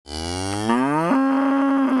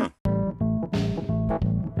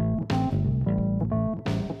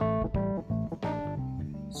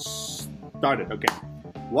started. Okay.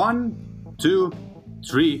 1, 2,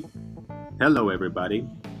 3. Hello, everybody.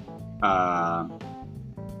 How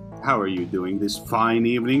are you doing this fine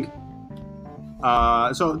evening?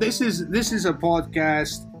 So this is a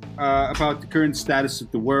podcast about the current status of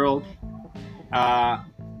the world,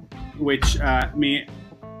 which me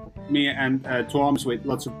and Toms, with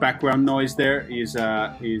lots of background noise there, is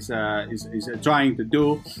trying to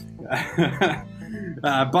do.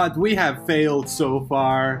 But we have failed so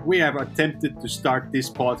far. We have attempted to start this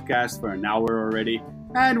podcast for an hour already,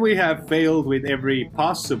 and we have failed with every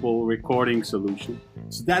possible recording solution.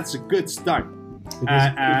 So that's a good start.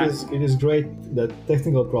 It is great that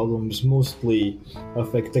technical problems mostly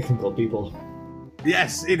affect technical people.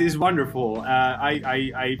 Yes, it is wonderful.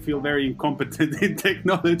 I feel very incompetent in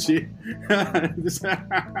technology,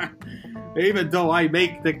 even though I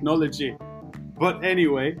make technology. But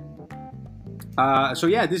anyway, so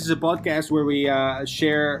yeah, this is a podcast where we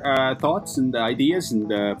share thoughts and ideas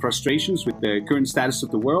and frustrations with the current status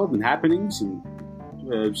of the world and happenings and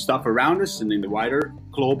stuff around us and in the wider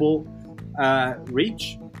global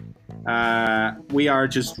reach. We are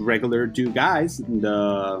just regular two guys, and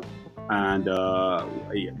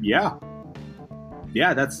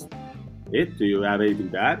yeah, that's it. Do you have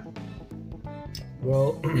anything to add?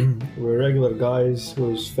 Well, we're regular guys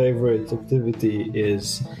whose favorite activity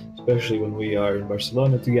is, especially when we are in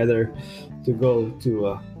Barcelona together, to go to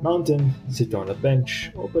a mountain, sit on a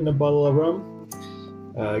bench, open a bottle of rum,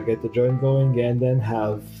 get the joint going, and then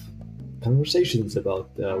have conversations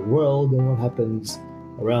about the world and what happens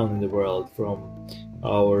around in the world from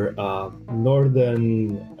our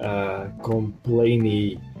northern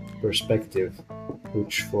complainy perspective,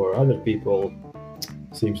 which for other people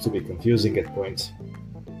seems to be confusing at points.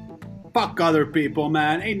 Fuck other people,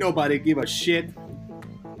 man. Ain't nobody give a shit.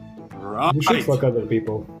 Right. You should fuck other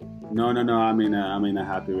people. No. I'm in a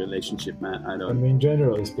happy relationship, man. I mean,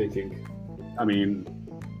 generally speaking. I mean,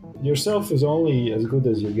 yourself is only as good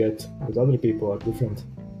as you get, but other people are different.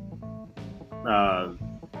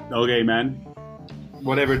 Okay, man.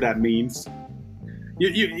 Whatever that means.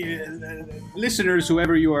 You listeners,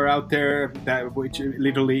 whoever you are out there, that which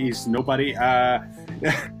literally is nobody.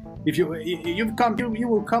 If you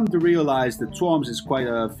will come to realize that Swarms is quite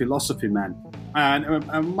a philosophy man, and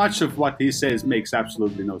much of what he says makes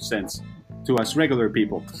absolutely no sense to us regular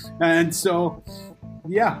people. And so,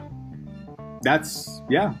 yeah, that's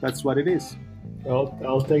what it is.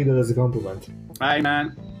 I'll take that as a compliment. Hi,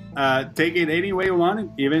 man. Take it any way you want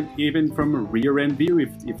it, even from a rear end view,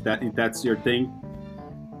 if that's your thing.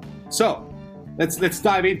 So, let's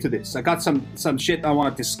dive into this. I got some shit I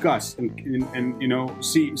want to discuss and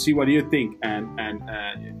see what you think and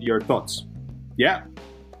your thoughts. Yeah.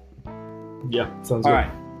 Yeah, sounds All good.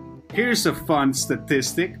 right. Here's a fun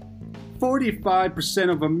statistic: 45%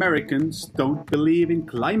 of Americans don't believe in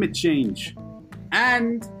climate change,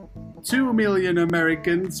 and 2 million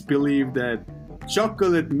Americans believe that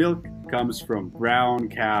chocolate milk comes from brown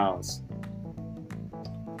cows.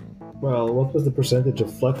 Well, what was the percentage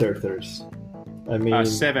of flat earthers? I mean,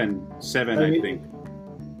 seven, I think.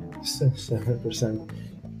 7%,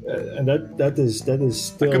 and that is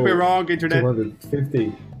still. I could be wrong, internet.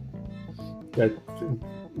 250. That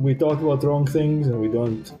we talk about wrong things, and we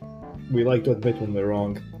like to admit when we're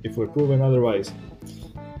wrong if we're proven otherwise.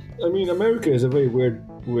 I mean, America is a very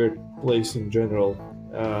weird place in general.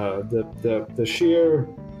 The sheer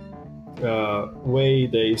way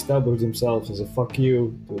they establish themselves as a fuck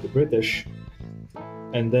you to the British,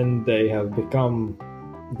 and then they have become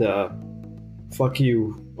the fuck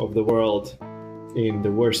you of the world in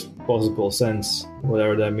the worst possible sense,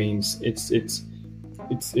 whatever that means. It's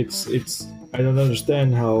I don't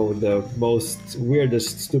understand how the most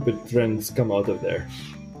weirdest stupid trends come out of there.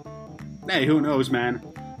 Hey, who knows, man?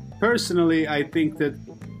 Personally, I think that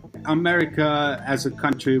America as a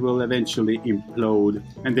country will eventually implode,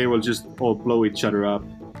 and they will just all blow each other up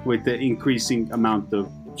with the increasing amount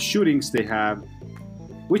of shootings they have.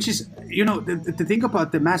 Which is, the thing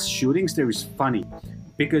about the mass shootings there is funny,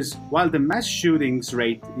 because while the mass shootings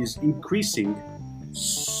rate is increasing,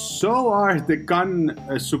 so are the gun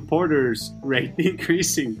supporters rate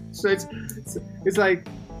increasing. So it's like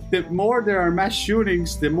the more there are mass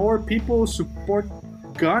shootings, the more people support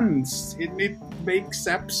guns. It makes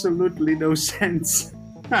absolutely no sense.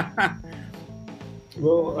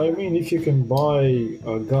 Well, I mean, if you can buy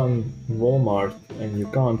a gun in Walmart and you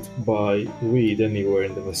can't buy weed anywhere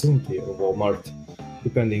in the vicinity of Walmart,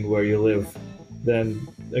 depending where you live, then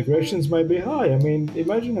aggressions might be high. I mean,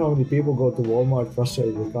 imagine how many people go to Walmart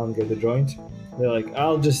frustrated they can't get a joint. They're like,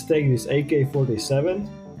 I'll just take this AK-47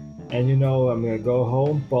 and I'm gonna go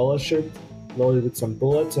home, polish it, loaded with some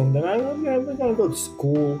bullets, and then I'm gonna go to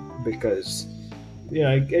school because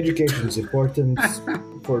education is important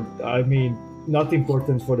for. I mean, not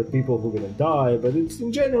important for the people who are gonna die, but it's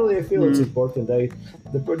in generally I feel it's important.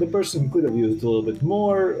 The person could have used a little bit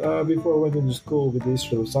more before went into school with these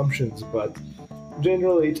sort of assumptions, but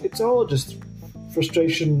generally it's all just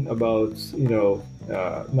frustration about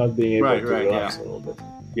not being able to relax a little bit.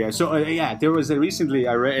 Yeah. So there was recently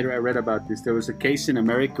I read about this. There was a case in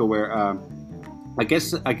America where I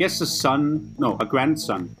guess a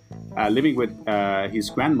grandson living with his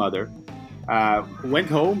grandmother went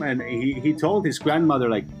home, and he told his grandmother,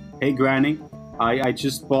 like, "Hey, Granny, I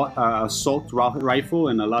just bought an assault rifle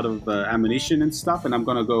and a lot of ammunition and stuff, and I'm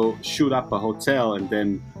gonna go shoot up a hotel and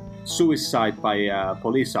then suicide by a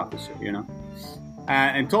police officer,"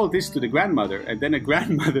 and told this to the grandmother. And then the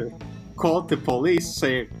grandmother called the police,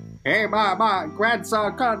 saying, "Hey, my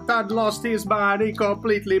grandson done lost his mind. He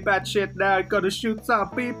completely batshit now. Gonna shoot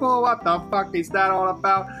some people. What the fuck is that all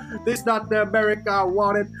about? This not the America I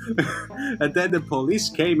wanted." And then the police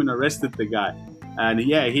came and arrested the guy. And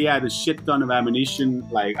he had a shit ton of ammunition,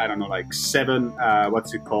 like, I don't know, like 7,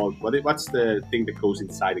 what's it called? What's the thing that goes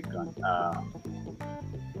inside a gun?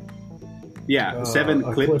 7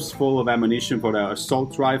 clips full of ammunition for the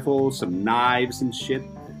assault rifle, some knives and shit.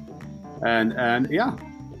 And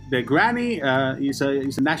the granny is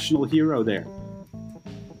a national hero there.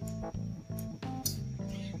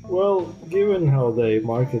 Well, given how they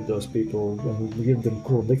market those people and give them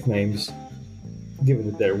cool nicknames, given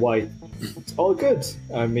that they're white, it's all good.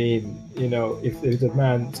 I mean, if the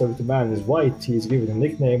man is white, he's given a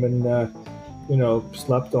nickname and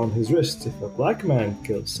slapped on his wrist. If a black man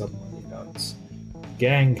kills someone, it's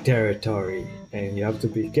gang territory, and you have to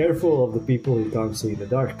be careful of the people you can't see in the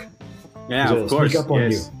dark. Yeah, of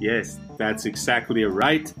course. Yes, that's exactly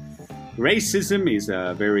right. Racism is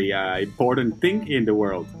a very important thing in the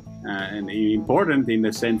world, and important in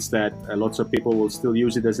the sense that lots of people will still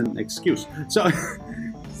use it as an excuse. So,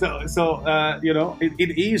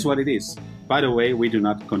 it is what it is. By the way, we do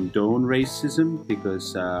not condone racism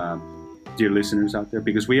because, dear listeners out there,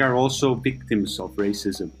 because we are also victims of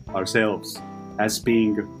racism ourselves, as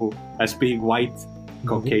being white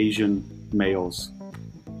Caucasian males.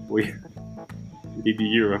 We. In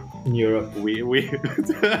Europe. We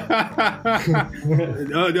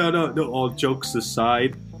no. All jokes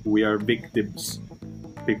aside, we are victims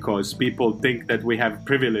because people think that we have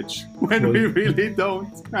privilege when we really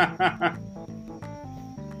don't.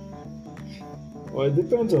 Well, it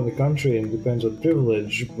depends on the country and depends on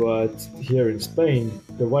privilege, but here in Spain,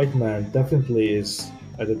 the white man definitely is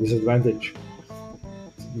at a disadvantage,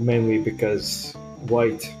 mainly because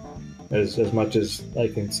white, as much as I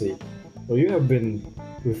can see. Well, you have been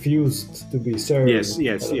refused to be served. Yes.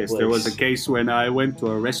 There was a case when I went to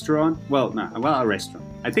a restaurant. A restaurant.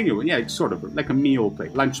 I think it's sort of like a meal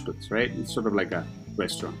place, lunch place, right? It's sort of like a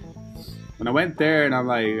restaurant. When I went there, and I'm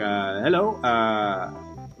like, "Hello." I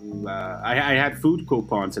had food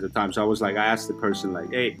coupons at the time, so I asked the person,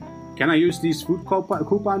 like, "Hey, can I use these food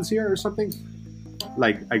coupons here or something?"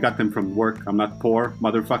 Like, I got them from work. I'm not poor,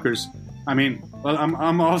 motherfuckers. I mean, well,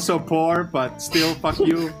 I'm also poor, but still, fuck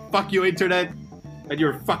you, internet, and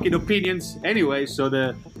your fucking opinions. Anyway, so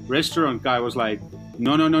the restaurant guy was like,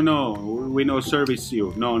 no, we no service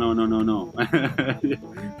you. No,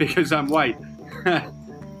 because I'm white.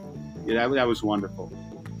 That was wonderful.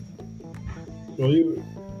 Well, you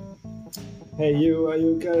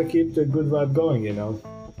gotta keep the good vibe going,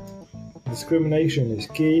 Discrimination is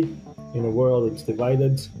key in a world that's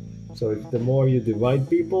divided. So the more you divide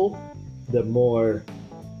people, the more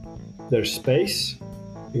there's space,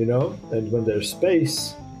 and when there's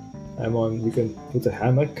space, you can put a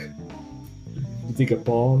hammock, dig a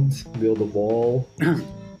pond, build a wall,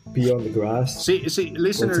 pee on the grass. See,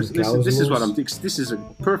 listeners, listen, this is a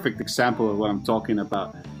perfect example of what I'm talking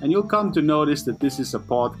about, and you'll come to notice that this is a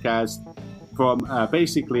podcast from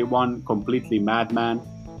basically one completely madman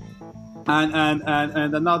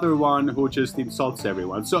and another one who just insults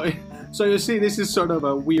everyone. So you see, this is sort of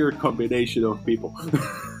a weird combination of people.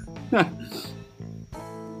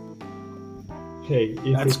 Hey,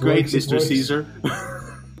 that's great, Mr. Caesar.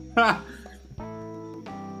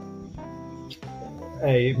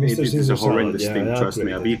 Hey, Mr. Caesar. It's a horrendous salad. thing, trust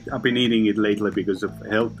me. I've been eating it lately because of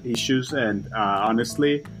health issues, and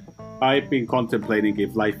honestly, I've been contemplating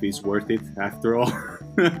if life is worth it after all.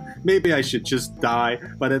 Maybe I should just die,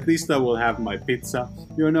 but at least I will have my pizza,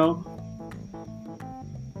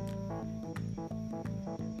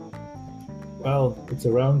 Well, it's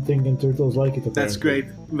a round thing and turtles like it, apparently. That's great,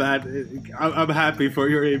 man. I'm happy for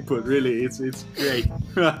your input, really. It's great.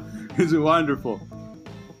 It's wonderful.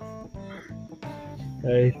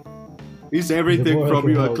 Hey, Is the everything more I from can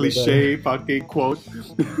you a help, the cliche fucking quote?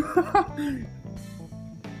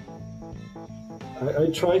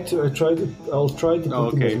 I'll try to put in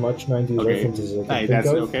Okay. as much 90s Okay. references as I can Hey, think that's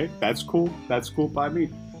of. okay. That's cool. That's cool by me.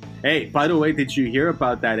 Hey, by the way, did you hear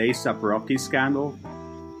about that ASAP Rocky scandal?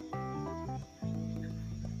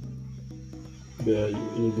 The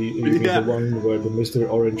one where the Mr.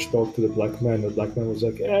 Orange talked to the black man. The black man was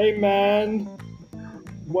like, "Hey man,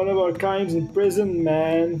 one of our kind's in prison,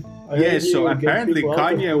 man." Yeah, so get apparently people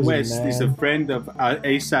out of Kanye prison, West is a man." friend of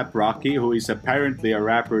ASAP Rocky, who is apparently a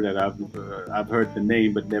rapper that I've heard the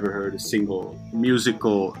name but never heard a single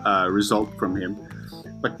musical result from him.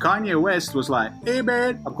 But Kanye West was like, "Hey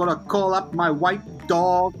man, I'm gonna call up my white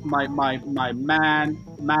dog, my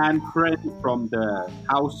man friend from the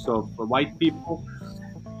house of white people,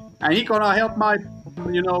 and he gonna help my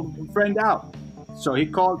friend out." So he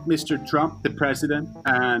called Mr. Trump, the president,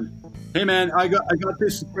 and hey man, I got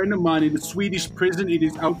this friend of mine in the Swedish prison. It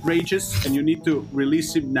is outrageous, and you need to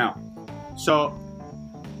release him now. So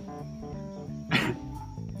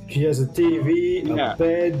He has a TV, Yeah. a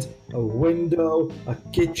bed, a window, a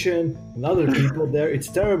kitchen, and other people there. It's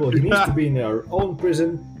terrible. He needs to be in our own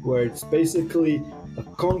prison where it's basically a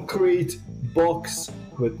concrete box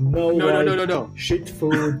with no light, no. shit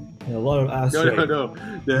food, and a lot of ass No, rape. no, no.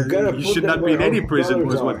 gotta You put should them not be in where any our prison,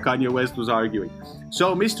 dollars was what are. Kanye West was arguing.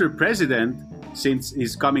 So, Mr. President, since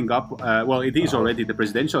he's coming up, well, it is already the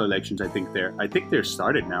presidential elections. I think they're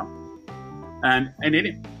started now.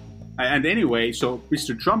 And anyway, so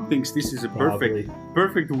Mr. Trump thinks this is a Probably.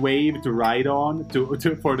 perfect wave to ride on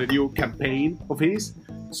for the new campaign of his.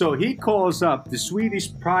 So he calls up the Swedish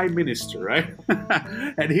Prime Minister, right?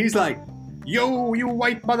 And he's like, "Yo, you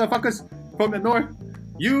white motherfuckers from the north,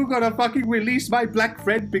 you gotta fucking release my black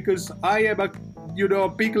friend because I am a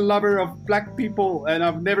big lover of black people and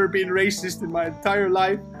I've never been racist in my entire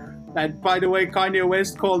life. And by the way, Kanye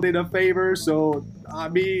West called in a favor, so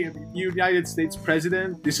me, United States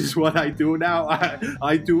President, this is what I do now.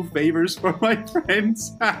 I do favors for my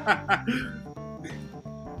friends."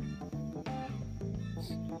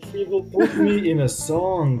 He will put me in a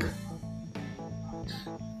song.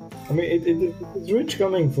 I mean, it's rich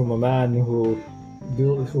coming from a man who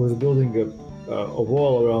was building a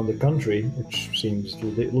wall around the country, which seems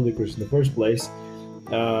ludicrous in the first place.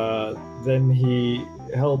 Then he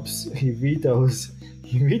vetoes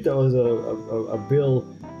a bill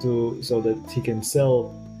so that he can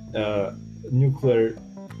sell nuclear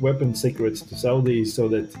weapon secrets to Saudis,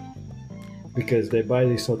 because they buy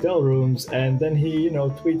these hotel rooms, and then he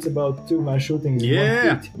tweets about 2 mass shootings in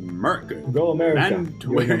 1 tweet. America. Go America! And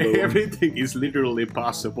You're number one. everything is literally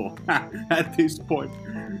possible at this point.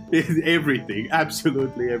 Everything,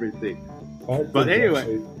 absolutely everything. But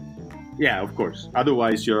anyway, yeah, of course.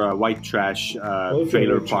 Otherwise, you're a white trash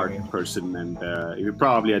trailer park person, and you're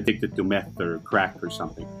probably addicted to meth or crack or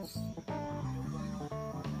something.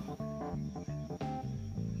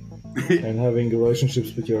 And having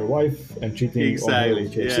relationships with your wife and cheating Exactly, on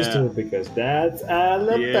with your yeah. sister, because that's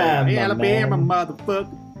Alabama, Yeah, Alabama, man. motherfucker.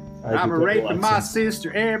 I I'm do a that raping my accent.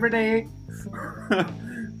 sister every day.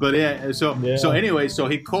 But yeah, so Yeah. anyway, so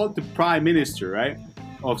he called the prime minister, right,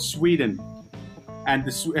 of Sweden, and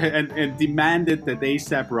and demanded that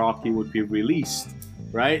ASAP Rocky would be released,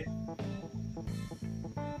 right?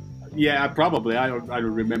 Yeah, probably. I don't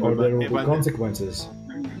remember. Or there will be but consequences.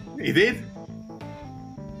 he did.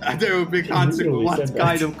 There will be consequences. literally What said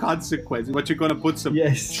kind that. of consequences? What, you're gonna put some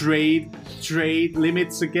Yes. trade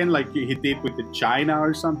limits again, like he did with the China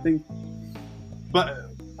or something? But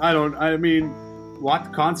I mean,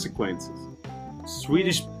 what consequences?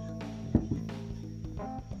 Swedish,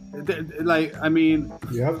 like, I mean,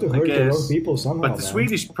 You have to I hurt the guess. wrong people somehow. But the man.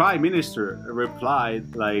 Swedish Prime Minister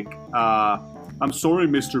replied, like, "I'm sorry,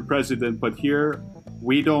 Mr. President, but here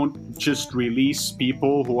we don't just release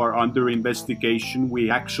people who are under investigation. We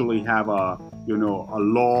actually have a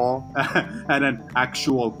law and an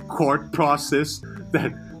actual court process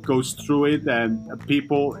that goes through it, and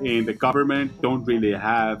people in the government don't really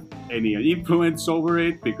have any influence over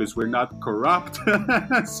it because we're not corrupt."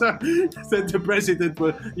 So the president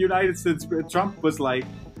of the United States, Trump, was like,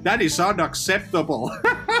 "That is unacceptable."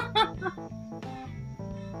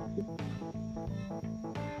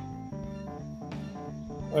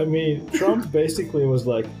 I mean, Trump basically was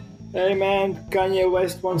like, "Hey man, Kanye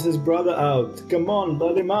West wants his brother out. Come on,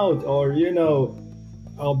 let him out, or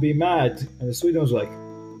I'll be mad." And the Sweden was like,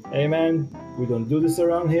 "Hey man, we don't do this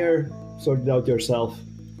around here. Sort it out yourself."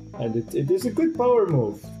 And it is a good power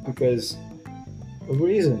move because of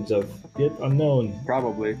reasons of yet unknown.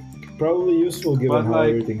 Probably. Probably useful given But, how like,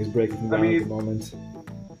 everything is breaking down mean- at the moment.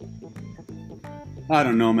 I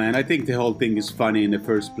don't know, man. I think the whole thing is funny in the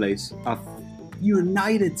first place. A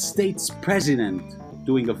United States president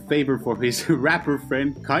doing a favor for his rapper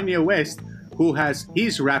friend Kanye West, who has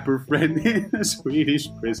his rapper friend in a Swedish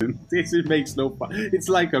prison. This it makes no fun. It's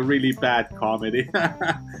like a really bad comedy.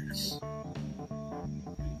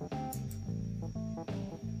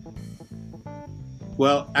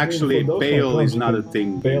 Well, actually, bail is not a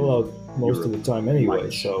thing. Bail out most of the time anyway,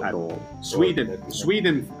 so at all.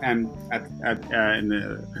 Sweden, and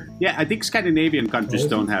yeah, I think Scandinavian countries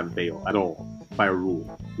don't have bail at all by a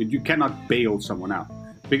rule. You cannot bail someone out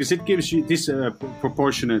because it gives you this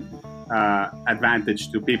proportionate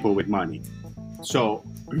advantage to people with money. So,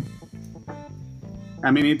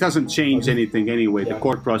 I mean, it doesn't change anything anyway. The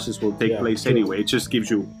court process will take place anyway. It just gives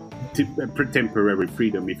you temporary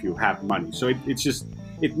freedom if you have money. So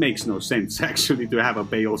it makes no sense actually to have a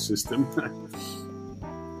bail system.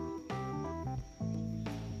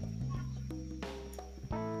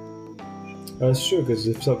 That's true, because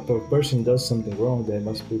if a person does something wrong, they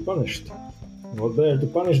must be punished. What better to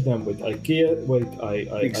punish them with IKEA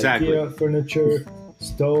furniture,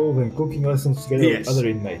 stove, and cooking lessons together with other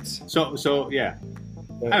inmates? So yeah,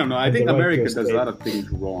 I don't know. I think America does a lot of things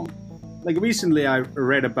wrong. Like recently, I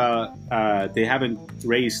read about they haven't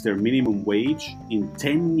raised their minimum wage in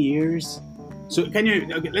 10 years. So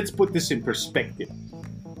let's put this in perspective.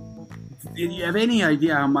 Do you have any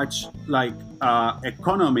idea how much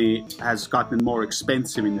economy has gotten more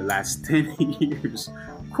expensive in the last 10 years?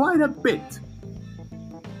 Quite a bit.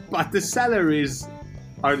 But the salaries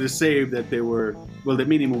are the same that they were. Well, the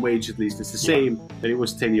minimum wage at least is the same that it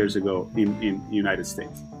was 10 years ago in the United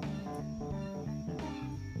States.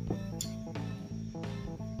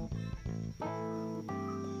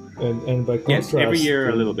 And by contrast, every year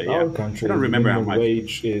a little bit. Our country, I don't remember the how much.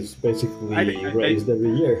 Wage is basically raised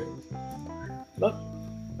every year.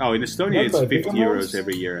 In Estonia it's 50 euros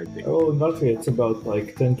every year, I think. Oh, in Latvia it's about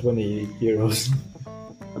like 10-20 euros.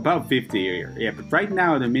 About 50 a year, yeah. But right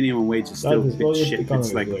now the minimum wage is still a bit shit.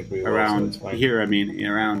 It's like around here. I mean,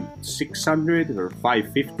 around 600 or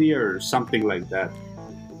 550 or something like that.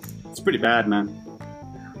 It's pretty bad, man.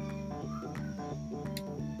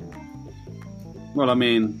 Well, I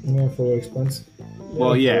mean... Yeah, for expense.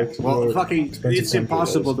 Well, fucking... It's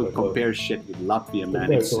impossible to compare shit with Latvia,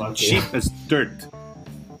 man. It's cheap as dirt.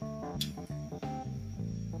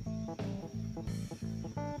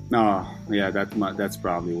 No, yeah, that's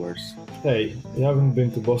probably worse. Hey, you haven't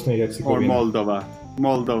been to Bosnia and Herzegovina? Or Moldova.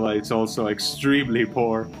 Moldova is also extremely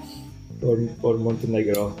poor. Or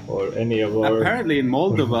Montenegro, or any of our... Apparently in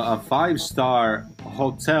Moldova, a 5-star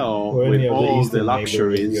hotel with all the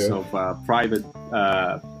luxuries of private,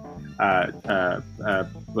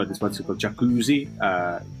 what's it called, jacuzzi,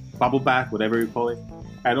 bubble bath, whatever you call it,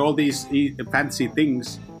 and all these fancy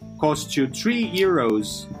things cost you 3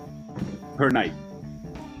 euros per night.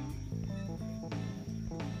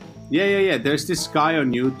 Yeah. There's this guy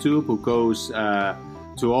on YouTube who goes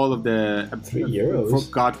to all of the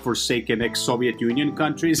godforsaken ex-Soviet Union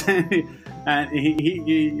countries, and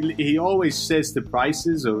he always says the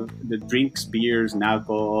prices of the drinks, beers, and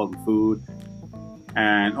alcohol, and food,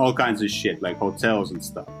 and all kinds of shit like hotels and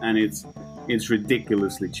stuff, and it's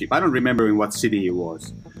ridiculously cheap. I don't remember in what city it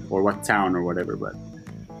was or what town or whatever, but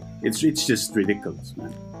it's just ridiculous,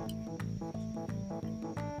 man.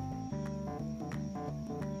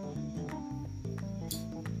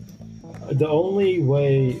 The only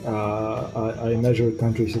way I measure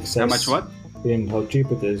country success how much what? In how cheap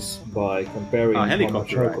it is by comparing how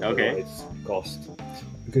much helicopter rides cost.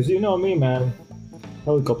 Because you know me, man,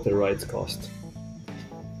 helicopter rides cost.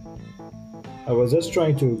 I was just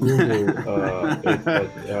trying to Google it, but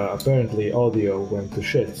apparently audio went to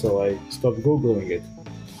shit, so I stopped Googling it.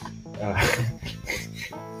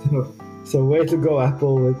 So way to go,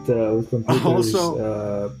 Apple, with computers,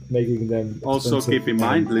 also, making them also keep in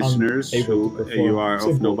mind, listeners, you are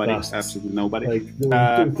of nobody, absolutely nobody. Like doing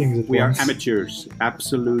two things at we once. are amateurs,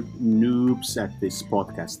 absolute noobs at this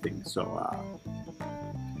podcasting. So,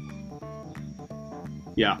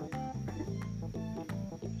 yeah.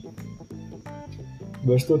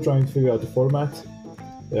 We're still trying to figure out the format.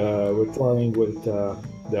 We're trying with the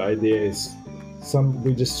idea is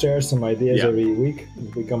we just share some ideas every week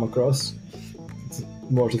that we come across,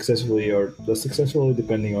 more successfully or less successfully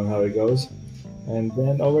depending on how it goes, and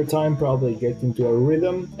then over time probably get into a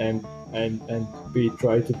rhythm and we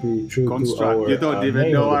try to be true to our you don't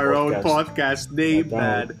even know our own podcast name,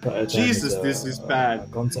 man. Jesus, this is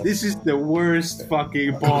bad. This is the worst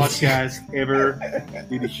fucking podcast ever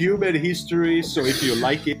in human history, so if you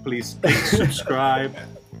like it, please click subscribe.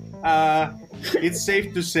 it's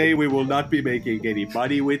safe to say we will not be making any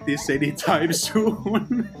money with this anytime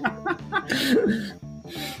soon.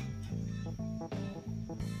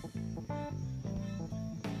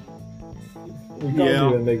 We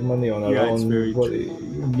can't even make money on our own. But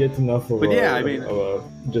yet enough of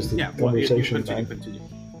just a conversation. Continue.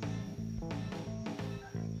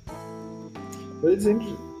 But it's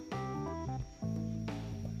interesting.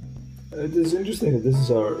 It is interesting that this is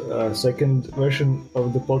our second version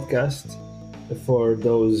of the podcast for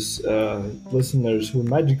those listeners who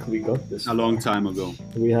magically got this a long time ago.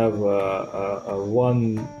 We have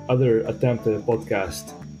one other attempt at a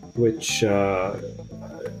podcast, which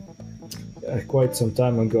quite some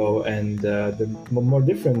time ago, and the more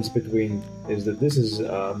difference between is that this is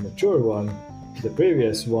a mature one. The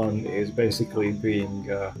previous one is basically being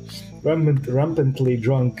rampantly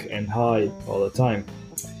drunk and high all the time.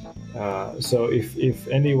 So if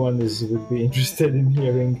anyone would be interested in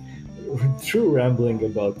hearing true rambling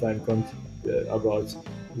about about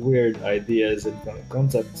weird ideas and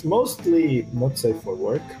concepts, mostly not safe for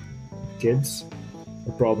work, kids,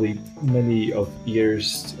 probably many of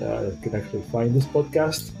ears can actually find this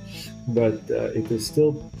podcast, but it is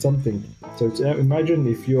still something. So imagine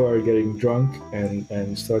if you are getting drunk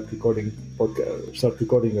and start recording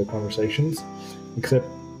your conversations, except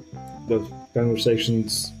those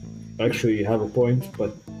conversations actually have a point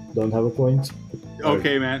but don't have a point.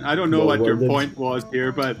 Okay, man, I don't know what your point was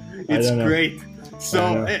here, but it's great.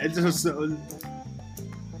 So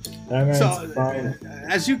fine.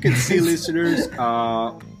 As you can see, listeners,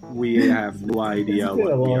 we have no idea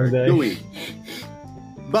what we are doing.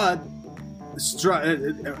 But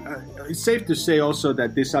it's safe to say also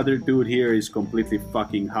that this other dude here is completely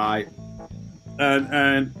fucking high,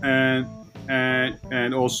 and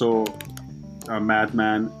also a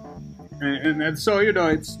madman, and so it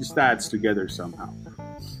just adds together somehow.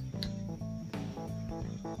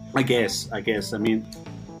 I guess. I mean,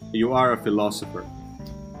 you are a philosopher.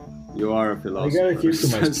 I gotta keep to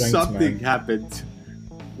my strengths, Something man. happened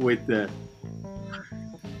with the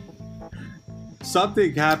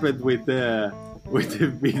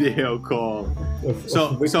video call.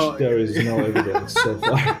 Of which there is no evidence so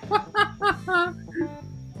far.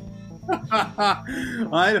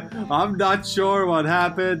 I'm not sure what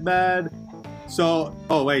happened, man. So,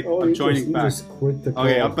 I'm joining back. Quit the call.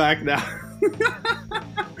 Okay, I'm back now.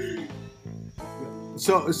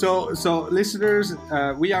 So, listeners,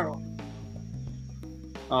 we are.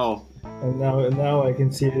 Oh. And now I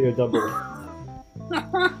can see your double.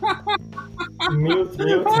 mute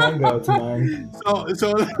Hangout, man. So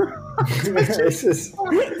listeners,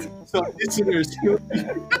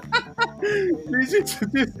 listen to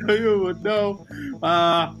this so you would know.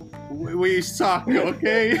 We suck,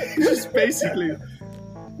 okay? Just basically.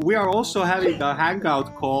 We are also having a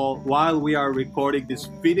Hangout call while we are recording this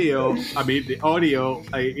video, the audio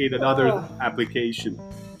in another application,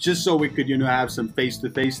 just so we could, have some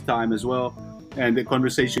face-to-face time as well, and the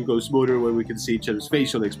conversation goes smoother when we can see each other's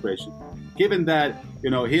facial expression. Given that,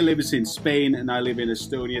 he lives in Spain and I live in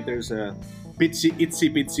Estonia, there's a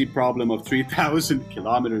itsy-bitsy problem of 3,000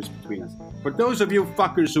 kilometers between us. For those of you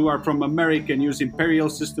fuckers who are from America and use imperial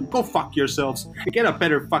system, go fuck yourselves and get a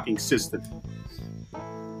better fucking system.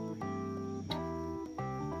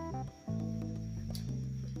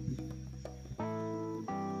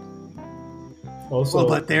 Also,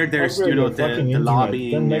 but there's the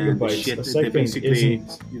lobbying and the shit. They basically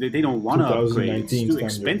they don't want to upgrade. It's too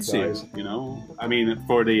expensive,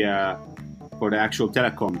 for the actual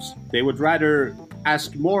telecoms. They would rather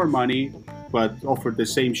ask more money but offer the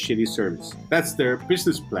same shitty service. That's their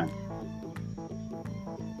business plan.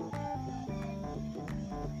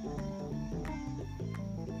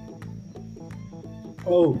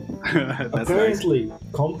 Oh, That's apparently nice.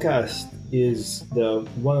 Comcast is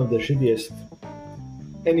one of the shittiest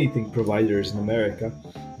anything providers in America.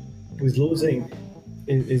 Is losing.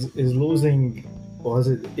 Was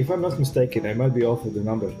it? If I'm not mistaken, I might be off with the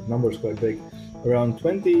numbers. The number's quite big. Around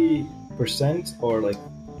 20% or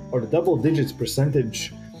the double digits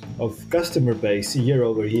percentage of customer base year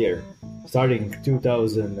over year, starting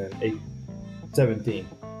 2017.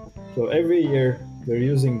 So every year they're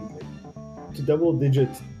using to double-digit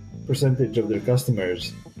percentage of their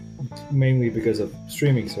customers, mainly because of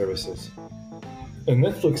streaming services. And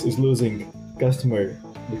Netflix is losing customer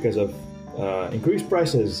because of increased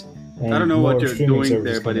prices. And I don't know what you're doing services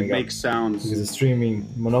there, but it coming up. makes sounds. Because the streaming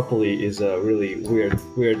monopoly is a really weird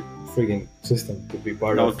frigging system to be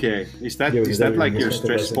part of. Okay, is that like your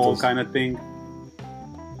stress ball kind of thing?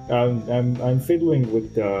 I'm fiddling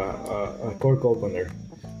with a cork opener.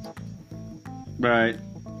 Right.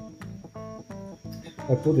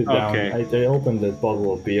 I put it down. Okay. I opened a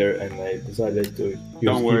bottle of beer and I decided to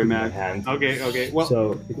Don't worry, keep it in my man. hand. Okay. Well,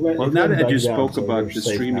 So now went that you back down, spoke so about you're the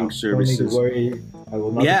safe streaming now. services, Don't need to worry. I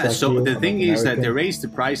will not yeah. attack So you. the I'm thing not is that American they raised the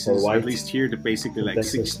prices, white. at least here, to basically like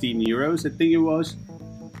Texas. 16 euros, I think it was.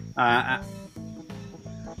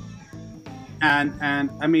 And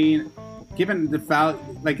I mean, given the value,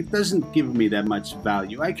 like it doesn't give me that much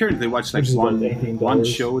value. I currently watch like Which is about one $18,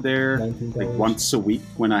 show there, like $19. once a week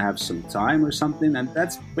when I have some time or something, and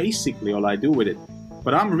that's basically all I do with it.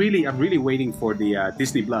 But I'm really waiting for the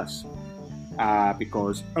Disney Plus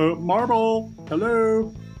because Marvel,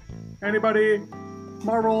 hello, anybody,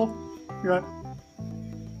 Marvel, yeah.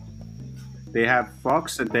 They have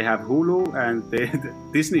Fox and they have Hulu, and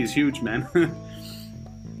Disney is huge, man.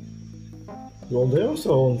 Well, they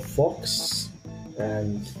also own Fox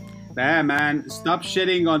and Yeah, man, stop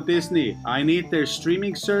shitting on Disney. I need their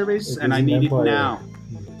streaming service, It and is I an need empire. it now.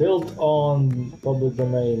 built on public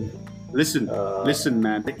domain. Listen,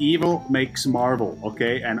 man. The evil makes Marvel,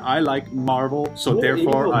 okay? And I like Marvel, so They're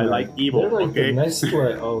therefore evil, I man. like evil, They're like okay? the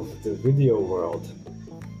Nestle of the video world.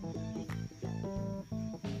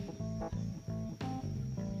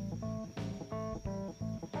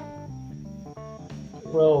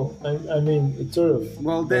 Well, I mean, it sort of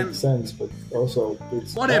Well, then- makes sense, but also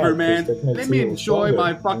it's Whatever, bad, 'cause man. that makes Let me evil enjoy stronger, my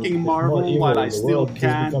and fucking if more Marvel evil while in I the still world,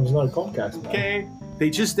 can. This becomes another Comcast, man. Okay? They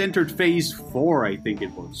just entered Phase 4, I think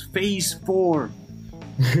it was. Phase 4.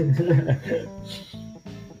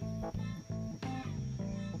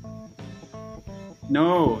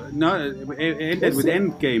 No, it ended with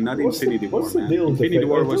Endgame, not Infinity War, What's the man. deal with Infinity the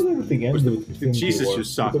War I was... thought everything was ended with Infinity Jesus, War. you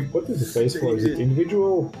suck. What is the phase for? Is it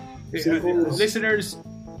individual sequels? Listeners,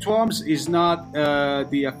 Twoms is not the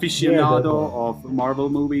Yeah, aficionado that of Marvel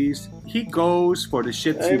movies. He goes for the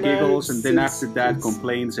shits Hey, and man, giggles, and then it's- after that it's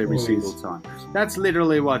complains every movies. single time. That's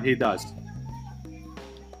literally what he does.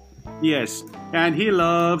 Yes, and he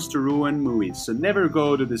loves to ruin movies. So never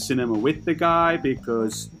go to the cinema with the guy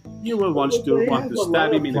because you will want But to they want have to a stab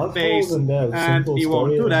lot him of in the plot face, holes and they have and simple he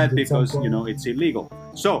won't do storylines that at some because point. it's illegal.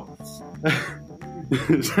 So,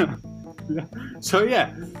 so yeah.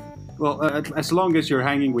 Well, as long as you're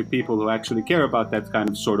hanging with people who actually care about that kind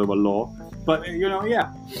of sort of a law, but yeah.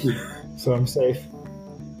 So I'm safe.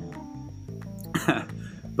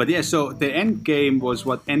 But yeah, so the end game was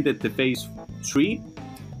what ended the Phase 3,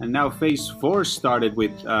 and now Phase 4 started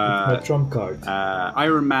with My trump card.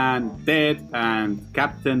 Iron Man dead, and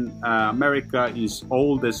Captain America is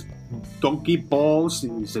old as donkey balls,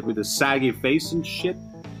 he's with a saggy face and shit.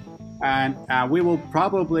 And we will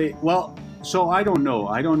probably, well, so I don't know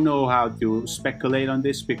how to speculate on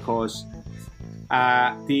this because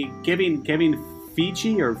the Kevin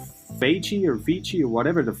Feige or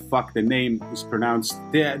whatever the fuck the name is pronounced,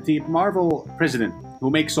 the Marvel president who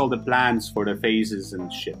makes all the plans for the phases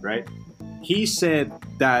and shit, right? He said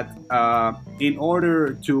that in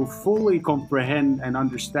order to fully comprehend and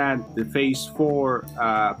understand the Phase 4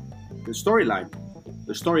 the storyline,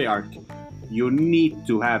 the story arc, you need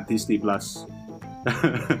to have Disney Plus.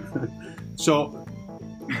 So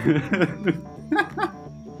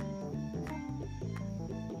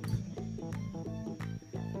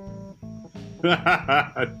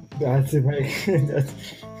That's that.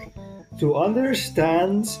 To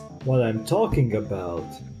understand what I'm talking about,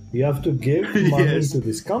 you have to give money Yes. to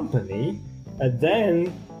this company, and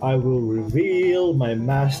then I will reveal my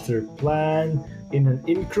master plan in an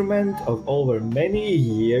increment of over many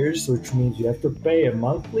years, which means you have to pay a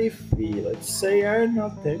monthly fee. Let's say I don't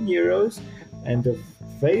know, 10 euros, and the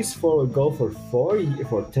phase 4 will go for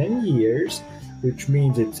 10 years, which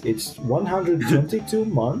means it's 122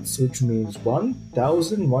 months, which means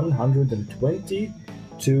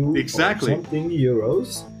 1,122 Exactly. or something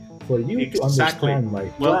euros for you to Exactly. understand my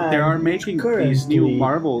plan. Well, they are which making these new currently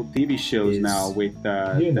Marvel TV shows is, now with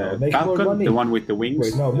you know, the make more Falcon, money. the one with the wings.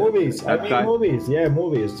 Wait, no, movies. I That mean guy. movies. Yeah,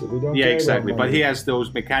 movies. We don't Yeah, care exactly. about But money. he has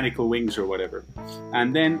those mechanical wings or whatever,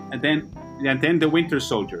 and then the Winter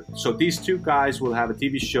Soldier. So these two guys will have a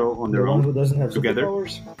TV show on the their one who own. doesn't have together.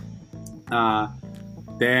 superpowers.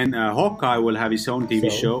 Then Hawkeye will have his own TV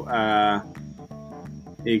So? show.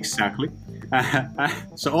 Exactly.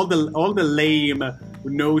 So all the lame,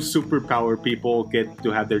 no superpower people get to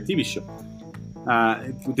have their TV show.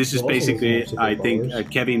 This is They also basically, doesn't have I think,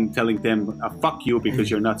 superpowers. Kevin telling them, "Fuck you because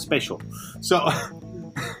you're not special."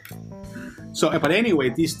 So, but anyway,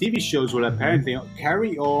 these TV shows will apparently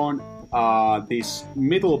carry on this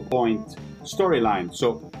middle point storyline.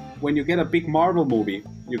 So when you get a big Marvel movie,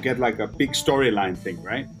 you get like a big storyline thing,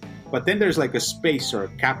 right? But then there's like a space or a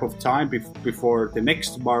cap of time before the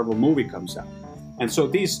next Marvel movie comes out. And so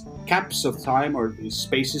these caps of time or the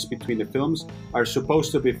spaces between the films are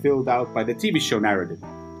supposed to be filled out by the TV show narrative.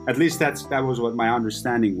 At least that was what my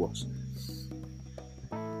understanding was.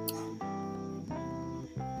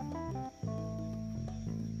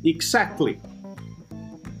 Exactly.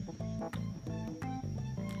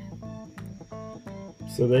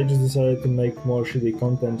 So they just decided to make more shitty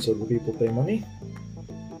content so the people pay money?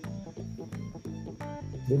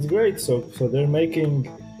 That's great. So they're making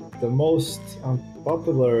the most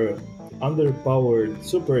unpopular, underpowered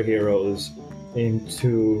superheroes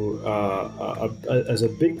into as a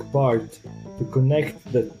big part to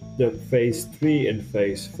connect the Phase 3 and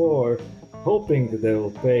Phase 4, hoping that they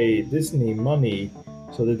will pay Disney money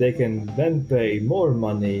so that they can then pay more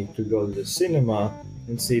money to go to the cinema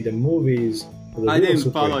and see the movies. I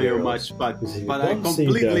didn't follow you much, but I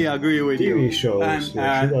completely agree with you. TV shows, you're shit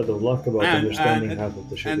out of luck about understanding half of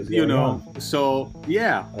the shit that's going on. So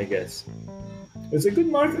yeah, I guess it's a good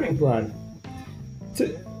marketing plan.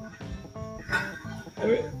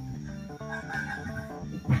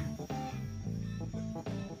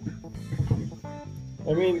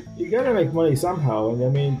 I mean, you gotta make money somehow, and I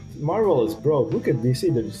mean, Marvel is broke. Look at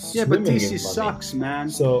DC; they're but DC sucks, man.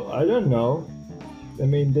 So I don't know. I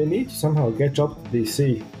mean, they need to somehow catch up to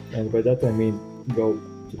DC, and by that I mean go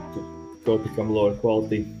become lower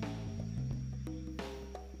quality.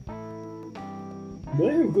 They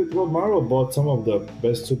have good. Well, Marvel bought some of the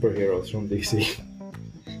best superheroes from DC.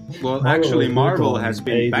 Well, actually, Marvel has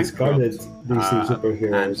been bankrupt DC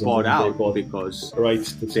superheroes and bought out because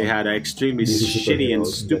they had an extremely DC shitty and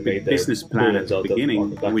stupid business plan at the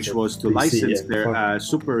beginning, which was to license their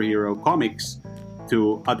superhero comics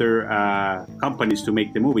to other companies to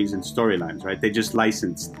make the movies and storylines. Right? They just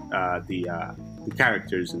licensed the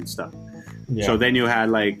characters and stuff. Yeah. So then you had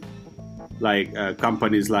like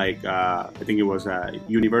companies like I think it was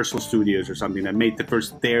Universal Studios or something that made the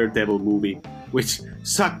first Daredevil movie, which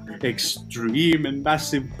sucked extreme and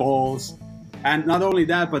massive balls. And not only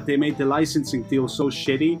that, but they made the licensing deal so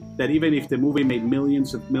shitty that even if the movie made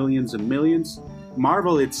millions,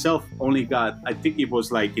 Marvel itself only got, I think it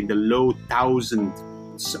was like in the low few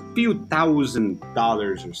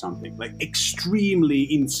 $1,000 or something, like extremely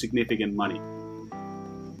insignificant money.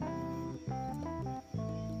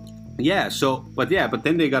 But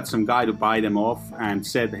then they got some guy to buy them off and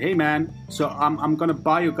said, "Hey man, so I'm gonna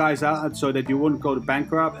buy you guys out so that you wouldn't go to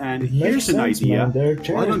bankrupt. And here's an idea: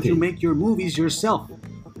 why don't you make your movies yourself?"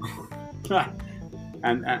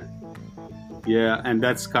 and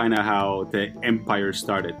that's kind of how the empire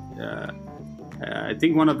started. I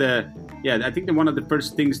think one of the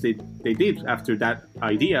first things they did after that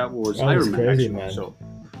idea was Iron Man. Crazy, actually. Man. So.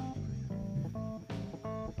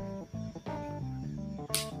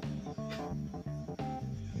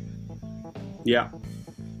 Yeah,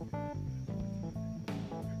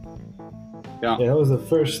 that was the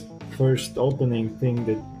first opening thing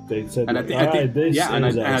that they said. And I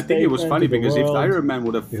think it was funny because if Iron Man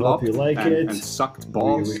would have flopped and sucked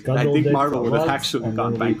balls, I think Marvel would have actually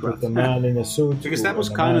gone bankrupt. The man in a suit because that was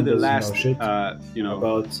kind of the last,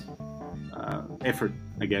 about effort,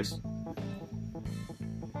 I guess.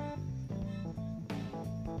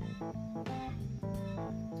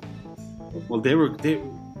 Well,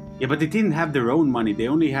 but they didn't have their own money. They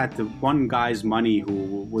only had the one guy's money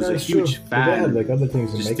who was a huge fan. But they had like other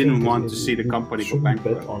things. Just didn't want to see the company go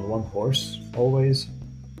bankrupt. Bet on one horse always.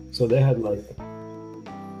 So they had like.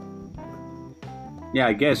 Yeah,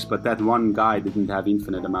 I guess, but that one guy didn't have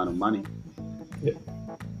infinite amount of money. Yeah.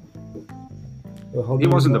 Well, he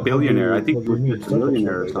wasn't a billionaire. I think he was a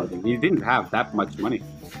millionaire or something. He didn't have that much money.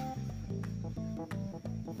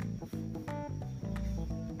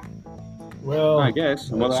 Well, I guess.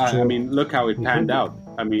 Well, I mean, look how it panned out.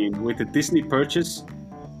 I mean, with the Disney purchase,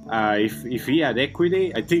 if he had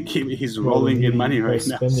equity, I think he's rolling in money right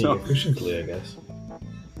now. Spending efficiently, I guess.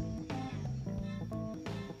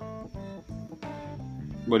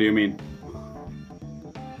 What do you mean?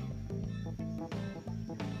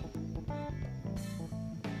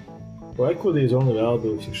 Well, equity is only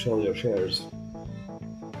valuable if you sell your shares.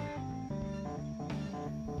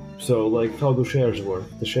 So, like, how do shares work?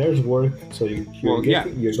 The shares work, so you're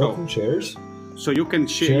getting shares. So you can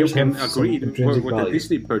agree with the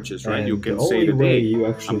Disney purchase, right? And you can say that, hey,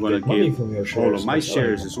 I'm going to give from your shares all of my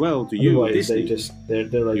shares as well to you, Disney.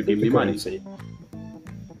 They're like you give me money.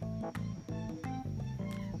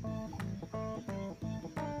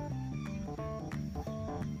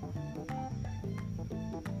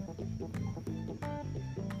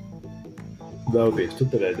 That would be a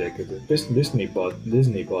stupid idea because if Disney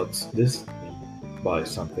buys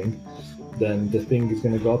something, then the thing is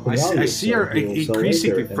going to go up in I value. see you're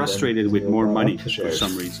increasingly frustrated with more money for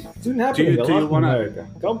some reason. It's been happening a lot in wanna... America.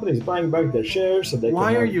 Companies buying back their shares so they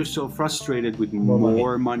Why can are have you so frustrated with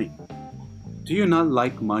more money? Do you not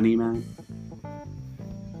like money, man?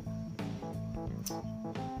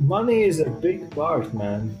 Money is a big part,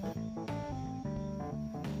 man.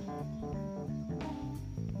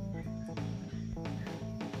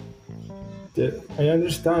 I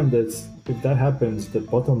understand that if that happens, the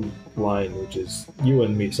bottom line, which is you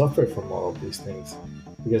and me, suffer from all of these things.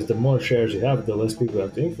 Because the more shares you have, the less people you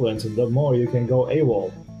have to influence, and the more you can go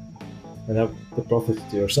AWOL and have the profit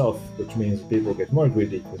to yourself, which means people get more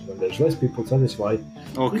greedy. Because when there's less people satisfied,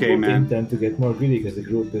 people tend to get more greedy because the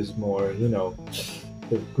group is more,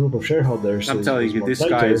 the group of shareholders. I'm telling you, this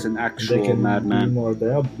guy is an actual madman.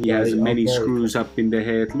 He has many screws up in the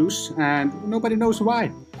head loose, and nobody knows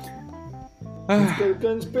why.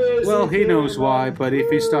 Well, he knows why, but if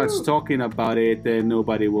he starts talking about it, then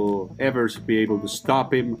nobody will ever be able to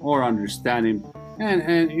stop him or understand him,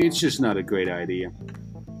 and it's just not a great idea.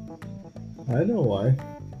 I know why.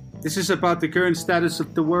 This is about the current status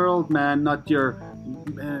of the world, man, not your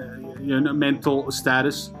mental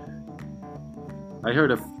status. I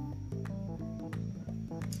heard of...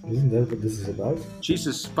 Isn't that what this is about?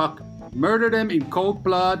 Jesus fuck. Murder them in cold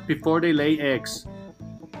blood before they lay eggs.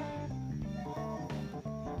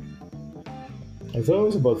 I thought it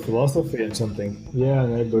was about philosophy and something. Yeah,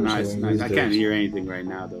 neighbors. Nice. I can't hear anything right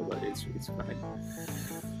now though, but it's fine.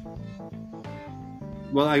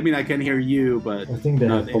 Well, I mean, I can hear you, but I think they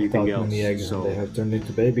not have popped out else, many eggs so... and they have turned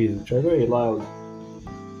into babies, which are very loud.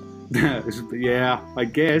 Yeah, I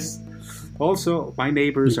guess. Also, my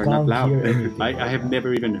neighbors are not loud. I have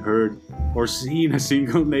never even heard or seen a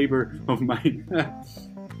single neighbor of mine.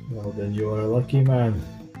 Well, then you are a lucky man.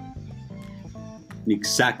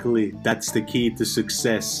 Exactly. That's the key to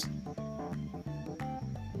success.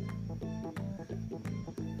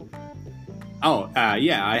 Oh,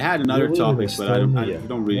 yeah, I had another topic, but I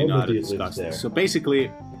don't really know how to discuss this. So basically,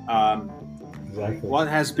 what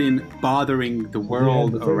has been bothering the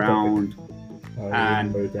world around,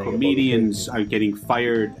 and comedians are getting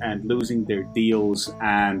fired and losing their deals,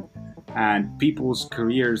 and people's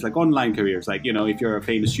careers, like online careers, like, if you're a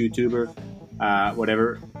famous YouTuber,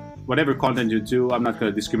 whatever content you do, I'm not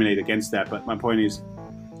going to discriminate against that, but my point is,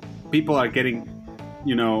 people are getting,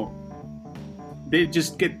 they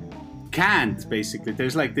just get canned, basically.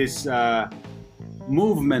 There's like this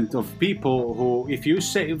movement of people who, if you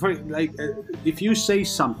say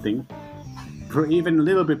something even a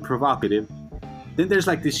little bit provocative, then there's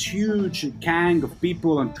like this huge gang of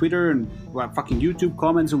people on Twitter and fucking YouTube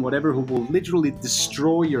comments and whatever who will literally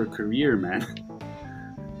destroy your career, man.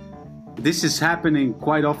 This is happening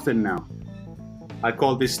quite often now. I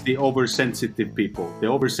call this the oversensitive people. The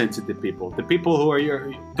oversensitive people. The people who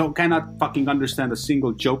are cannot fucking understand a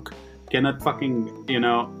single joke. Cannot fucking,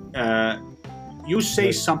 you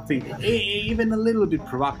say something even a little bit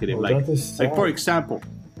provocative. Well, like for example,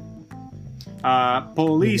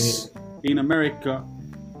 police in America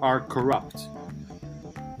are corrupt.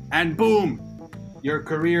 And boom! Your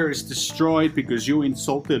career is destroyed because you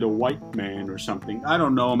insulted a white man or something. I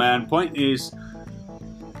don't know, man. Point is,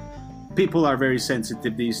 people are very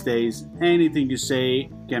sensitive these days. Anything you say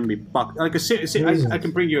can be bucked. Like I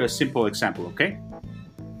can bring you a simple example, okay?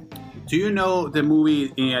 Do you know the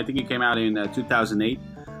movie, I think it came out in 2008,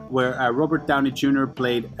 where Robert Downey Jr.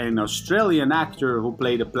 played an Australian actor who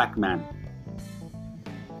played a black man?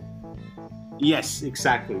 Yes,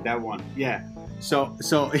 exactly, that one, yeah. So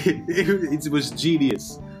it was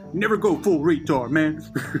genius. Never go full retard, man.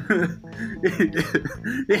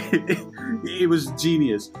 It was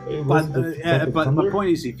genius. But my point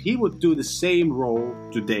is, if he would do the same role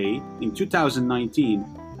today, in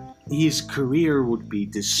 2019, his career would be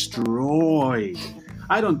destroyed.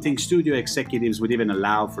 I don't think studio executives would even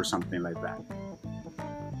allow for something like that.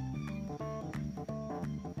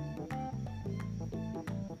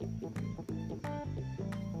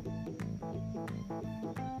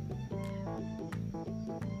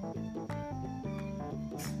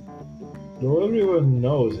 Well, everyone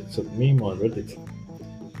knows it's a meme on Reddit.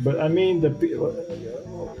 But I mean, the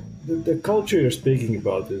culture you're speaking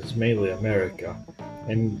about is mainly America.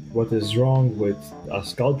 And what is wrong with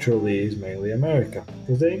us culturally is mainly America.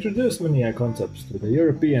 Because they introduced many concepts to the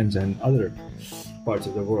Europeans and other parts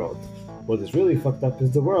of the world. What is really fucked up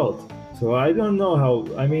is the world. So I don't know how...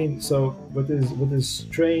 I mean, so what is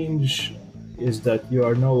strange is that you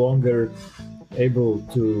are no longer able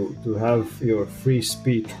to have your free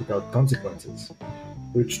speech without consequences,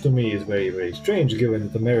 which to me is very, very strange, given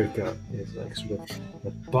that America is like sort of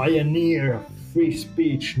the pioneer of free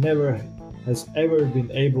speech, never has ever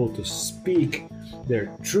been able to speak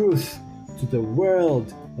their truth to the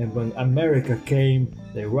world. And when America came,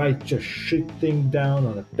 they write just shit thing down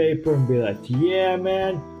on a paper and be like, yeah,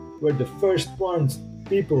 man, we're the first ones.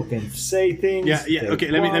 People can say things. Yeah. Okay,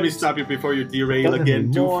 let me stop you before you derail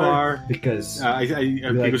again too far. Because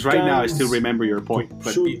because right now I still remember your point.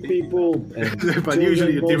 But shoot people. But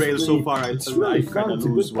usually you derail so far. It's really fun. It's a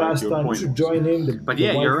good pastime. You should join in. But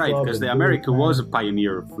yeah, you're right, because the America was a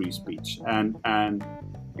pioneer of free speech, and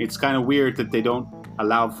it's kind of weird that they don't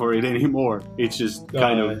allow for it anymore. It's just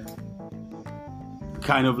kind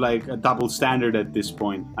of like a double standard at this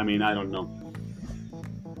point. I mean, I don't know.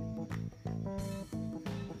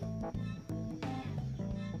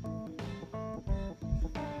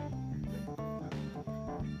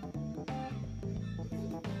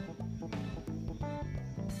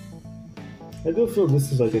 I do feel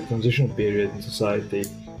this is like a transition period in society.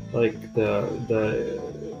 Like the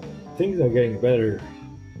things are getting better,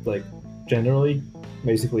 like generally,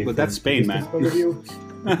 basically. But that's Spain, man. Point of view,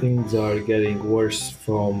 things are getting worse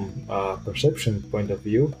from a perception point of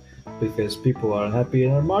view, because people are unhappy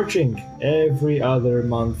and are marching every other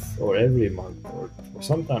month or every month or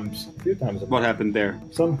sometimes a few times a month. What happened there?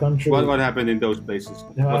 Some countries. What happened in those places?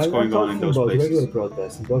 What's going on in those places? I'm talking about regular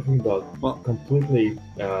protests. I'm talking about completely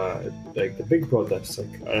like the big protests,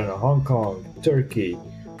 like I don't know, Hong Kong, Turkey,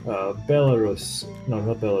 Belarus. No,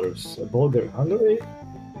 not Belarus. Bulgaria, Hungary.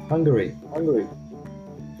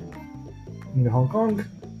 In Hong Kong.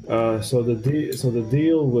 So the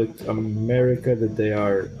deal with America that they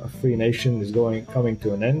are a free nation is coming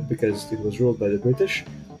to an end, because it was ruled by the British,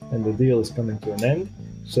 and the deal is coming to an end.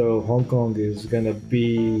 So Hong Kong is gonna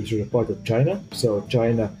be sort of part of China. So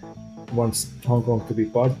China wants Hong Kong to be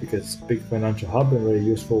part, because it's a big financial hub and very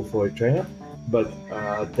useful for China. But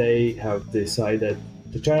they have decided,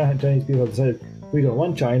 the Chinese people have decided, we don't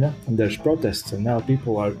want China, and there's protests, and now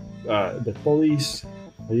people are the police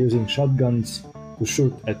are using shotguns to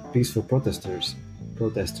shoot at peaceful protesters.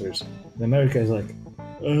 And America is like,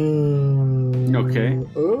 okay.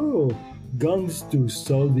 Oh, guns to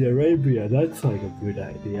Saudi Arabia, that's like a good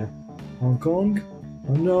idea. Hong Kong?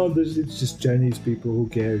 Oh no, it's just Chinese people, who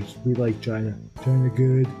cares? We like China. China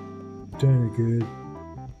good.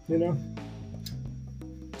 You know?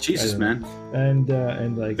 Jesus, man. And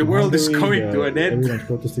like the world Hungary, is coming to an end. Everyone's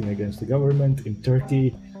protesting against the government. In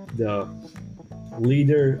Turkey, the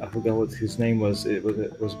leader, I forgot what his name was.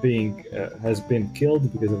 Has been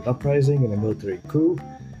killed because of an uprising and a military coup.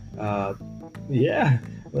 Yeah,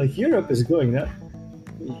 like Europe is going nuts.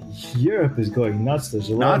 There's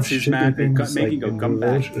a lot Nazis, of man, things, making like, a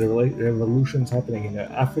comeback. Revolutions happening in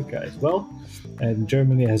Africa as well, and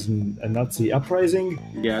Germany has a Nazi uprising.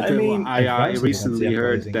 Yeah, I recently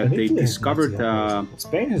heard that they discovered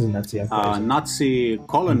Spain has a Nazi uprising. Nazi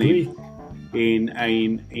colony in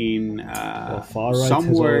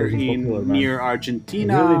somewhere near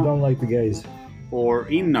Argentina. I really don't like the gays. Or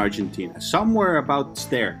in Argentina, somewhere about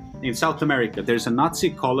there in South America. There's a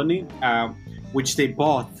Nazi colony which they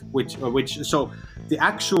bought, so the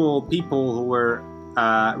actual people who were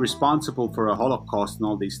responsible for a Holocaust and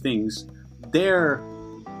all these things, their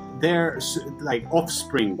like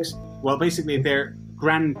offsprings, well, basically their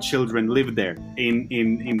grandchildren lived there in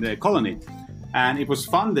the colony. And it was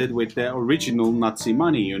funded with the original Nazi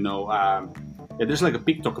money, you know. There's like a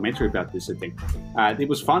big documentary about this, I think. It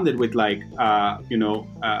was funded with like,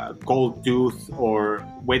 gold tooth or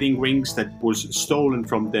wedding rings that was stolen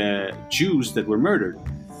from the Jews that were murdered.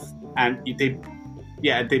 And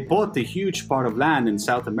they bought a huge part of land in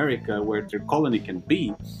South America where their colony can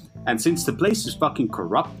be. And since the place is fucking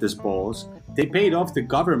corrupt as balls, they paid off the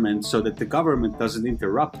government so that the government doesn't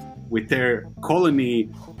interrupt with their colony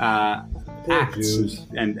acts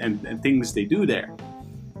and things they do there.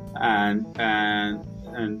 And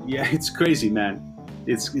yeah, it's crazy, man.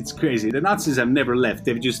 It's crazy. The Nazis have never left.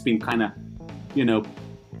 They've just been kind of,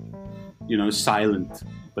 silent,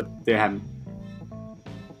 but they haven't.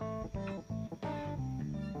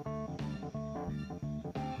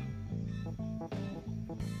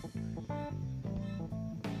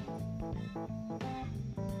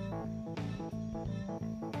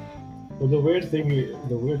 Well, the weird thing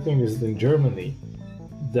is in Germany,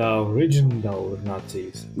 the original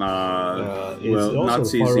Nazis.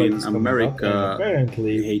 Nazis in America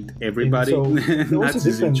apparently hate everybody. So,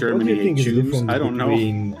 Nazis in Germany hate Jews. I don't know.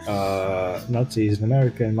 Between Nazis in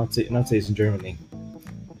America and Nazis in Germany.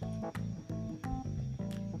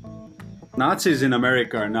 Nazis in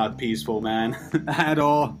America are not peaceful, man, at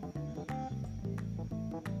all.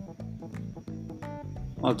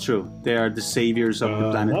 Not true. They are the saviors of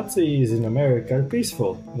the planet. Nazis in America are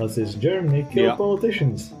peaceful. Nazis in Germany kill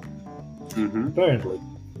politicians. Apparently.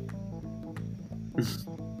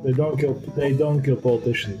 They don't kill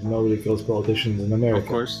politicians. Nobody kills politicians in America. Of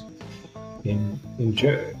course.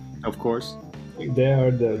 Of course. They are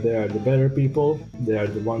the better people. They are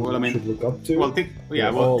the ones you should look up to. Well,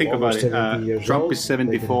 think about it. Trump is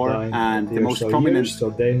 74, and the most prominent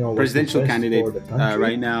presidential candidate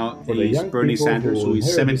right now is Bernie Sanders, who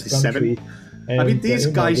is 77. I mean, these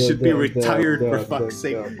guys should be retired, for fuck's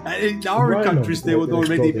sake. In our countries, they would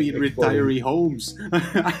already be in retiree homes.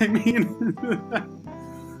 I mean...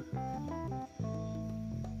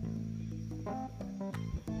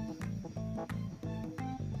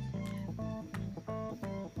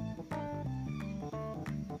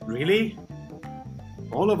 Really?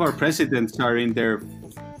 All of our presidents are in their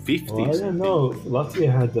 50s. Well, I don't know.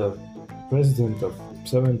 Latvia had a president of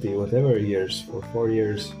 70 whatever years for 4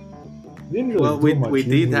 years. We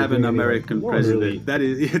did have an American president.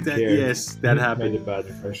 Really yes, that happened.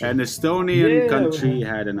 An Estonian country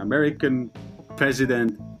had an American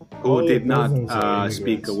president who did not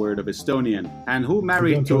speak a word of Estonian and who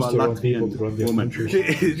married to a Latvian woman.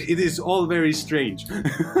 It is all very strange.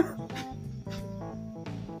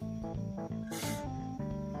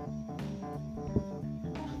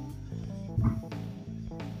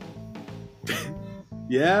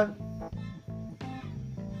 Yeah.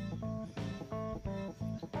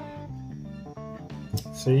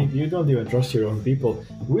 See, you don't even trust your own people.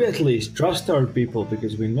 We at least trust our people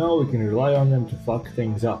because we know we can rely on them to fuck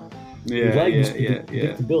things up. Yeah, we like this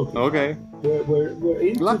predictability. Okay. We're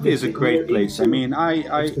into Latvia is a great place. I mean, I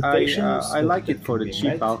like it for the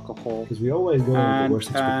cheap alcohol. Because we always go with the worst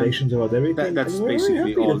expectations about everything. That's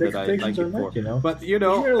basically all that I like it for. You know? But you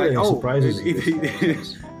know,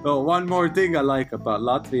 one more thing I like about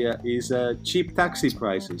Latvia is cheap taxi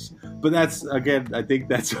prices. But that's, again, I think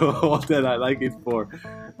that's all that I like it for.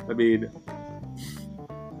 I mean...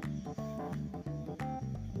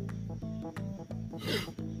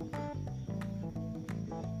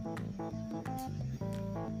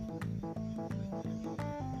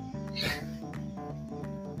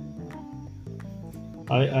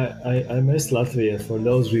 I miss Latvia for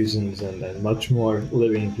those reasons and much more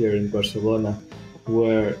living here in Barcelona,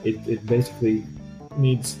 where it basically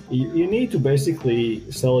needs you need to basically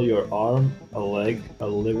sell your arm, a leg, a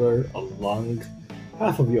liver, a lung,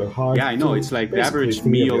 half of your heart. Yeah, I know. It's like the average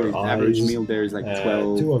meal there is like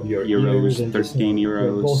 12 euros, 13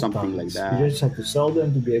 euros, something like that. You just have to sell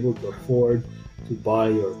them to be able to afford to buy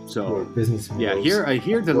your business meals. Yeah, I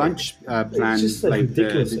hear the lunch plans, like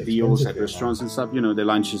the deals at restaurants and stuff. You know, the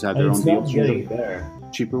lunches have their own deals,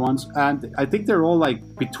 cheaper ones, and I think they're all like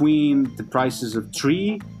between the prices of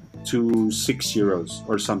 3 to 6 euros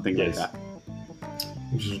or something like that.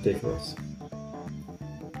 Which is ridiculous.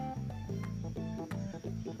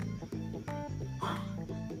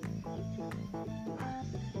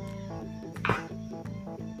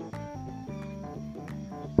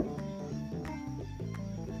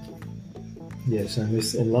 Yes, and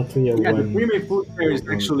this in Latvia when the premium food there is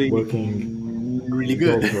actually working really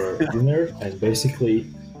good. Go for dinner, and basically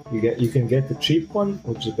you can get the cheap one,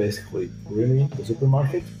 which is basically Rimi, the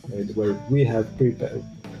supermarket, where we have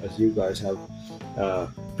as you guys have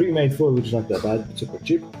pre-made food, which is not that bad, but super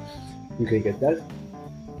cheap. You can get that.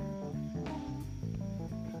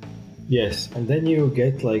 Yes, and then you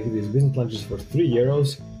get like these business lunches for 3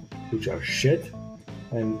 euros, which are shit.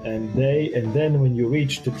 And then when you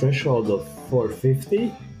reach the threshold of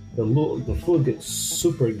 4.50, the food gets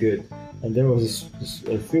super good. And there was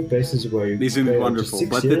a few places where you isn't it wonderful?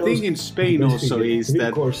 But the thing in Spain also is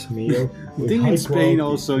that the thing in Spain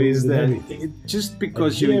also is that just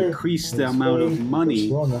because you increase the amount of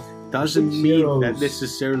money doesn't mean that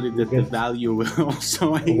necessarily that the value will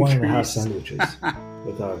also increase. 1.5 sandwiches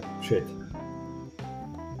without shit.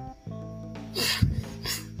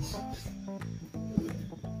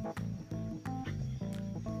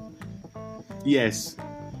 Yes.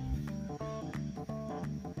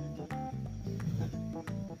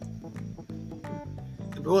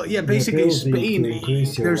 Well, yeah, basically Spain,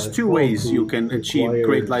 there's two ways you can achieve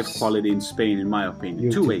great life quality in Spain, in my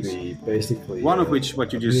opinion. Two ways. One of which,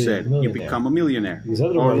 what you just said, you become a millionaire.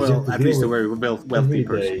 Or, well, at least a very wealthy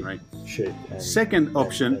person, right? Second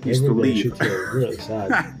option is to leave. Really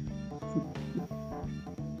sad.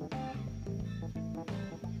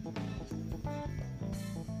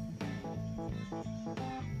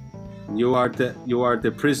 You are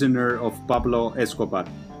the prisoner of Pablo Escobar.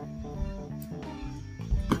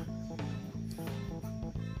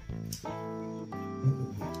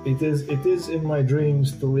 It is in my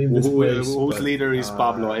dreams to leave this place. Whose leader is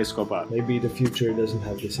Pablo Escobar? Maybe the future doesn't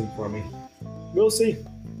have this in for me. We'll see.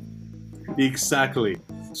 Exactly.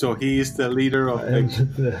 So he is the leader of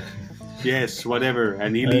yes, whatever,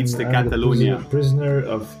 and he leads the I'm Catalonia. The prisoner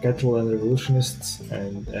of Catalan revolutionists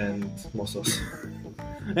and Mossos.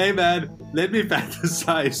 Hey man, let me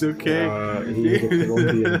fantasize, okay? He is the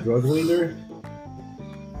Colombian drug leader.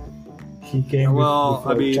 He came. Well,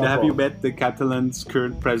 I mean, Chapo. have you met the Catalan's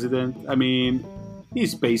current president? I mean,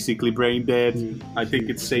 he's basically brain dead. I think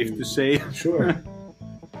it's safe to say. Sure.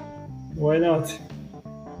 Why not?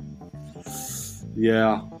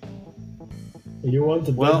 Yeah. You want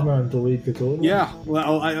a dead man to lead Catalonia? Yeah.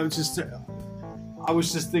 Well, I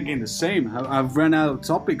was just thinking the same. I've run out of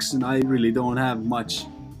topics, and I really don't have much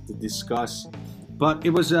to discuss. But it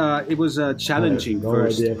was a challenging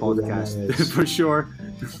first podcast for sure.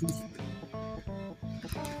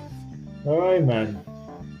 All right, man.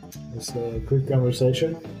 It's a quick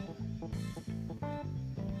conversation.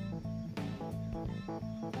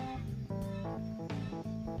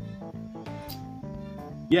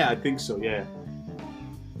 Yeah, I think so. Yeah.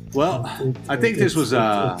 Well, I think this was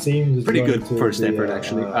a pretty good first effort,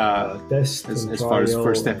 actually. Test as far as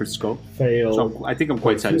first efforts go. Fail. So I think I'm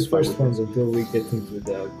quite satisfied with ones until we get into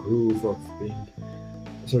the groove of being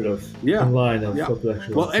sort of in line of what we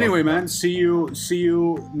actually. Well, anyway, man, see you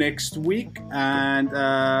next week, and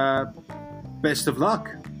best of luck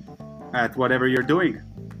at whatever you're doing.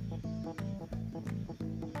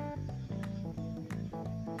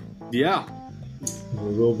 Yeah.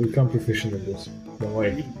 We will become proficient in this. Don't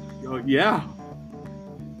worry. Yeah.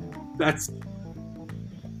 That's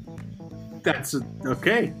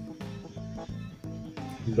okay.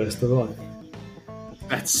 Best of luck.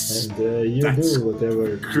 That's and you do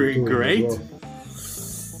whatever. Great.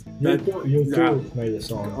 Well. You too made a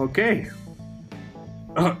song. Okay.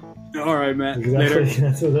 All right, man. Exactly.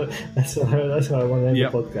 Later. That's how I want to end the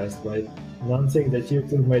podcast, right? Announcing that you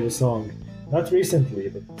two made a song, not recently,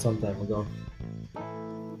 but some time ago.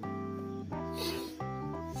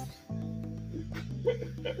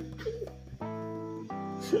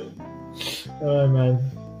 Alright, man.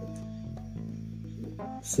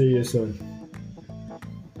 See you soon.